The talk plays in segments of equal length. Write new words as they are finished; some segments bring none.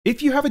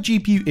If you have a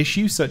GPU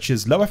issue such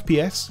as low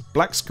FPS,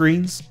 black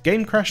screens,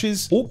 game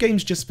crashes, or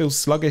games just feel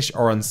sluggish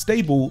or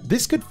unstable,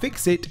 this could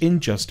fix it in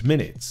just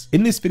minutes.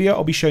 In this video,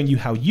 I'll be showing you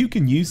how you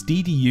can use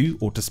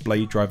DDU or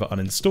Display Driver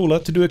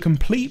Uninstaller to do a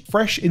complete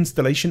fresh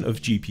installation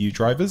of GPU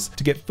drivers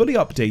to get fully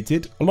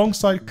updated.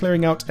 Alongside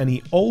clearing out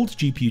any old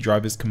GPU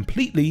drivers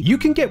completely, you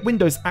can get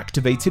Windows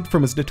activated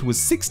from as little as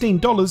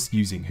 $16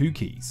 using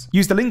Hookeys.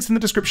 Use the links in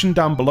the description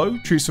down below,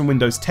 choose from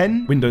Windows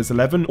 10, Windows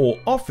 11, or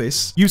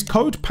Office. Use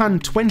code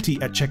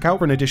PAN20 at checkout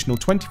for an additional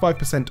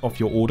 25% off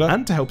your order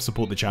and to help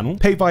support the channel.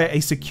 Pay via a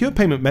secure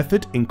payment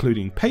method,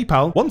 including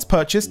PayPal. Once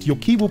purchased, your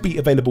key will be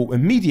available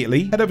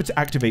immediately. Head over to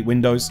Activate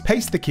Windows,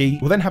 paste the key,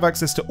 you'll then have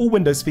access to all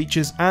Windows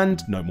features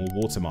and no more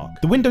watermark.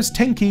 The Windows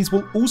 10 keys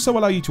will also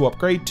allow you to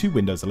upgrade to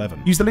Windows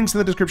 11. Use the links in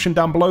the description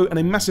down below, and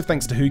a massive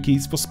thanks to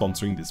Hookeys for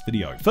sponsoring this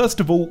video.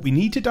 First of all, we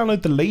need to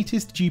download the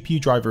latest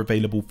GPU driver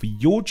available for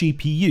your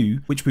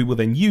GPU, which we will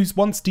then use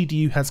once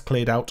DDU has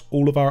cleared out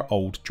all of our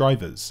old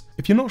drivers.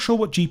 If you're not sure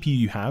what GPU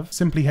you have,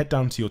 simply head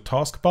down to your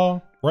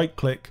taskbar, right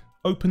click,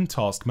 open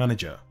Task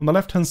Manager. On the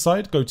left hand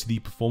side, go to the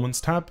Performance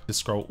tab, to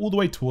scroll all the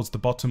way towards the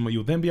bottom where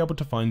you'll then be able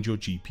to find your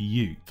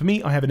GPU. For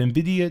me, I have an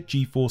nvidia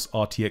GeForce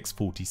RTX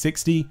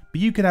 4060,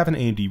 but you could have an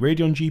AMD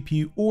Radeon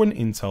GPU or an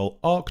Intel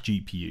Arc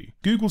GPU.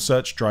 Google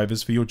search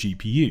drivers for your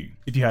GPU.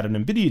 If you had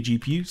an nvidia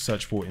GPU,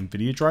 search for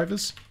nvidia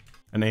drivers,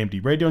 an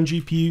AMD Radeon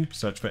GPU,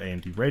 search for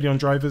AMD Radeon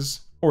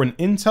drivers, or an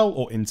Intel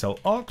or Intel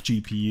Arc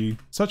GPU,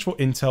 search for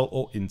Intel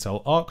or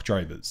Intel Arc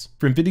drivers.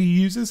 For NVIDIA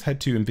users, head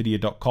to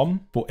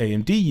nvidia.com. For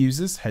AMD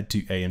users, head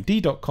to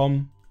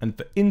amd.com. And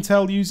for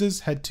Intel users,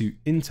 head to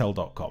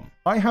intel.com.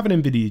 I have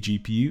an NVIDIA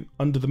GPU.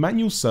 Under the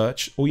manual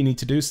search, all you need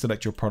to do is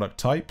select your product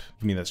type.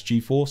 For me, that's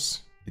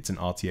GeForce. It's an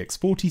RTX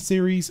 40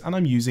 series and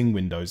I'm using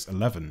Windows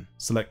 11.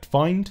 Select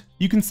Find.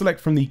 You can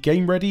select from the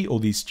Game Ready or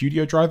the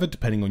Studio driver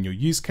depending on your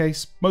use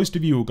case. Most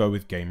of you will go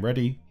with Game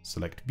Ready.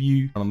 Select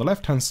View, and on the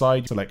left hand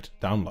side, select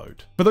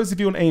Download. For those of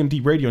you on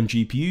AMD Radeon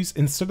GPUs,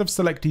 instead of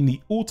selecting the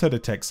Auto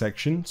Detect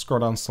section, scroll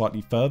down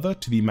slightly further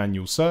to the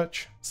manual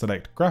search,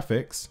 select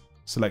Graphics,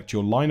 select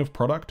your line of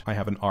product. I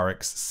have an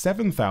RX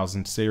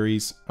 7000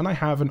 series and I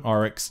have an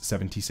RX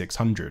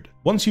 7600.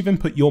 Once you've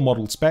input your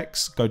model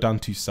specs, go down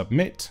to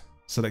Submit.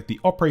 Select the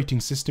operating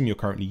system you're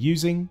currently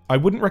using. I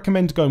wouldn't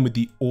recommend going with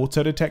the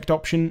auto detect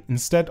option.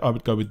 Instead, I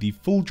would go with the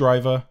full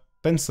driver,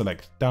 then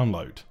select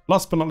download.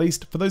 Last but not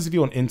least, for those of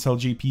you on Intel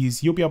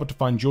GPUs, you'll be able to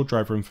find your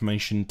driver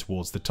information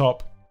towards the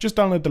top. Just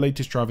download the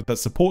latest driver that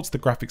supports the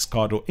graphics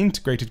card or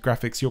integrated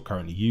graphics you're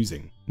currently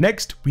using.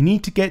 Next, we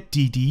need to get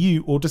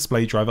DDU or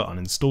Display Driver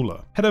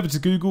Uninstaller. Head over to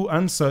Google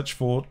and search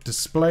for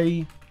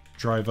Display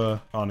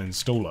Driver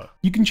Uninstaller.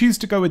 You can choose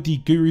to go with the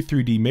Guru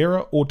 3D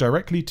Mirror or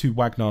directly to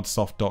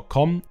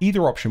wagnardsoft.com.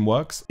 Either option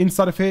works.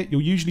 Inside of here,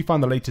 you'll usually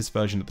find the latest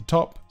version at the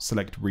top.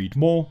 Select Read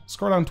More.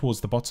 Scroll down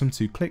towards the bottom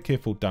to click here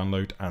for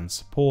Download and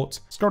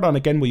Support. Scroll down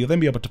again where you'll then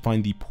be able to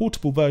find the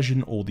portable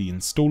version or the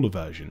installer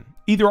version.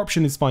 Either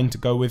option is fine to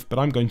go with, but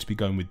I'm going to be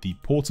going with the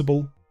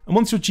portable. And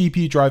once your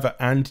GPU driver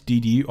and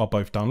DDU are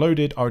both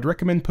downloaded, I would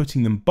recommend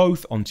putting them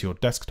both onto your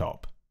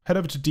desktop. Head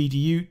over to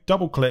DDU,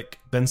 double click,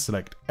 then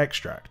select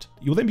Extract.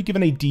 You'll then be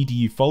given a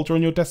DDU folder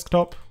on your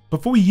desktop.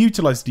 Before we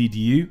utilize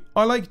DDU,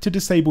 I like to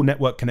disable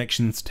network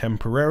connections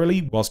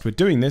temporarily whilst we're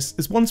doing this,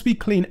 as once we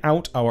clean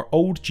out our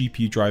old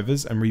GPU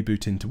drivers and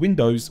reboot into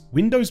Windows,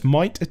 Windows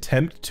might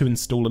attempt to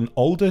install an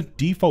older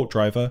default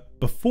driver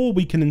before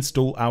we can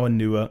install our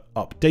newer,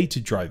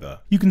 updated driver.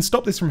 You can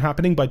stop this from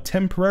happening by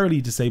temporarily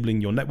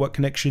disabling your network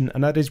connection,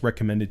 and that is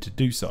recommended to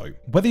do so.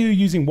 Whether you're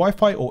using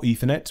Wi-Fi or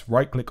Ethernet,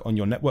 right-click on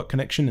your network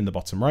connection in the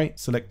bottom right,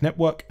 select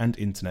Network and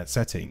Internet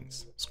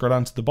Settings. Scroll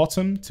down to the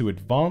bottom to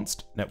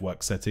Advanced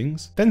Network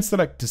Settings, then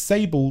select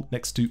Disable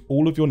next to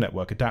all of your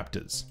network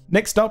adapters.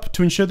 Next up,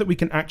 to ensure that we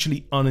can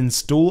actually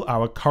uninstall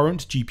our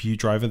current GPU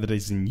driver that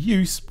is in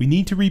use, we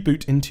need to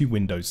reboot into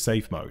Windows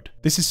Safe Mode.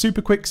 This is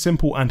super quick,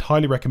 simple, and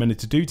highly recommended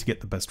to do to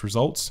get the best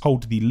results.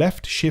 Hold the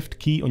left shift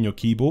key on your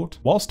keyboard.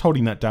 Whilst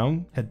holding that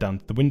down, head down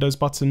to the Windows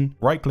button,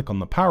 right click on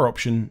the power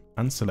option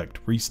and select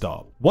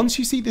Restart. Once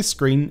you see this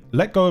screen,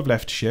 let go of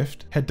left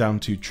shift, head down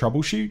to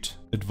Troubleshoot,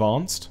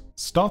 Advanced,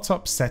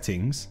 Startup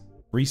Settings,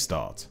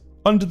 Restart.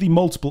 Under the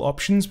multiple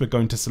options, we're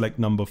going to select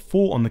number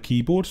 4 on the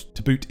keyboard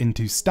to boot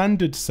into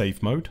standard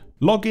safe mode.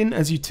 Log in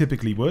as you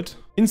typically would.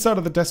 Inside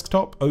of the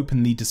desktop,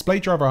 open the Display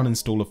Driver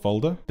Uninstaller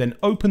folder, then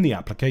open the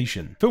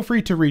application. Feel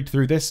free to read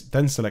through this,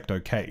 then select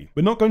OK.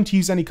 We're not going to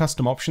use any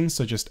custom options,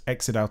 so just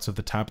exit out of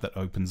the tab that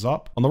opens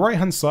up. On the right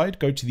hand side,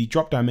 go to the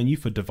drop-down menu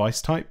for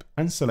device type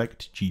and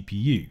select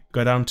GPU.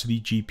 Go down to the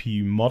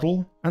GPU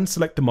model and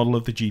select the model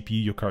of the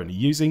GPU you're currently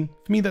using.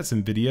 For me, that's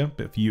NVIDIA,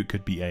 but for you, it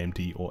could be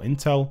AMD or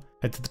Intel.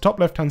 Head to the top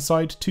left hand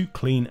side to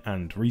clean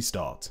and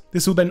restart.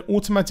 This will then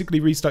automatically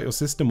restart your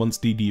system once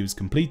DDU is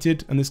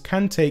completed, and this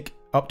can take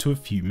up to a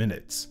few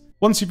minutes.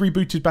 Once you've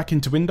rebooted back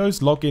into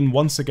Windows, log in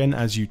once again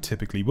as you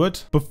typically would.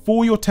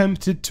 Before you're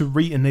tempted to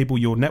re-enable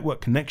your network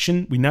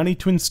connection, we now need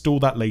to install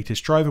that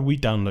latest driver we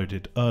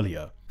downloaded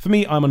earlier. For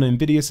me, I'm on an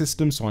nvidia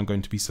system, so I'm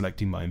going to be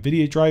selecting my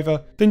nvidia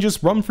driver, then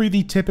just run through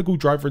the typical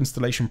driver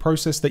installation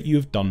process that you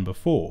have done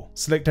before.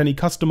 Select any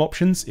custom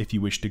options if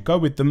you wish to go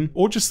with them,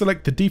 or just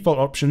select the default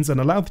options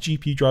and allow the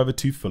GPU driver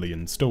to fully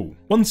install.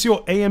 Once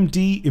your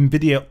AMD,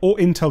 nvidia or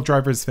Intel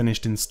driver is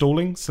finished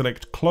installing,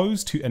 select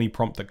close to any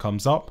prompt that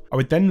comes up. I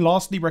would then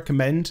lastly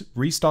recommend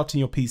restarting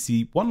your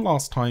PC one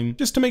last time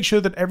just to make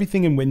sure that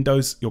everything in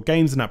Windows, your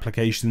games and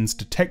applications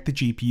detect the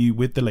GPU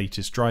with the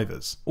latest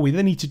drivers. All we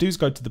then need to do is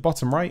go to the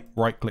bottom right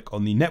click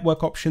on the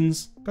network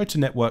options, go to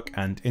network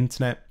and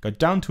internet, go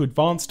down to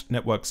advanced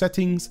network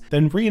settings,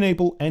 then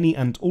re-enable any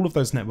and all of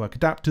those network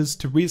adapters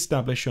to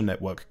re-establish your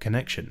network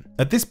connection.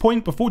 At this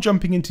point, before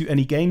jumping into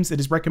any games, it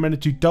is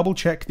recommended to double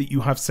check that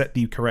you have set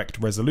the correct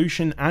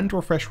resolution and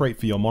refresh rate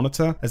for your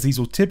monitor, as these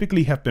will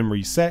typically have been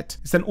reset.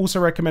 It's then also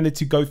recommended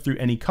to go through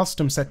any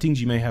custom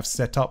settings you may have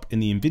set up in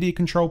the nvidia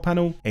control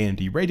panel,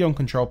 AMD Radeon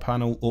control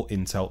panel, or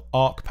Intel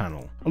Arc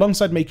panel,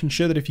 alongside making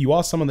sure that if you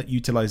are someone that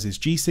utilizes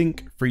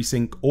G-Sync,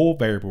 FreeSync, or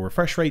variable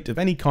refresh rate of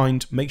any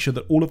kind, make sure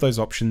that all of those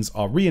options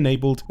are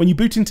re-enabled. When you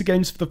boot into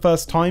games for the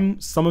first time,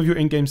 some of your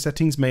in-game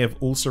settings may have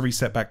also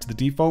reset back to the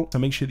default, so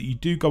make sure that you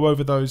do go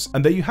over those,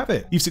 and there you have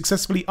it. You've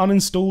successfully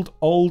uninstalled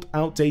old,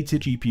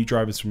 outdated GPU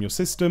drivers from your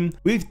system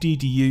with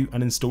DDU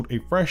and installed a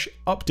fresh,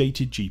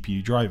 updated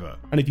GPU driver.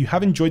 And if you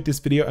have enjoyed this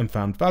video and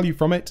found value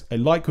from it, a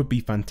like would be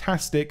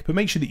fantastic, but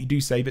make sure that you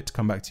do save it to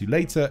come back to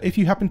later if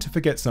you happen to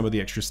forget some of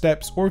the extra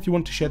steps, or if you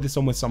want to share this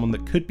on with someone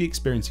that could be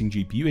experiencing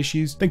GPU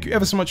issues. Thank you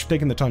ever so much for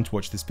taking the time to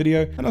watch this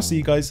video, and I'll see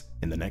you guys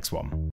in the next one.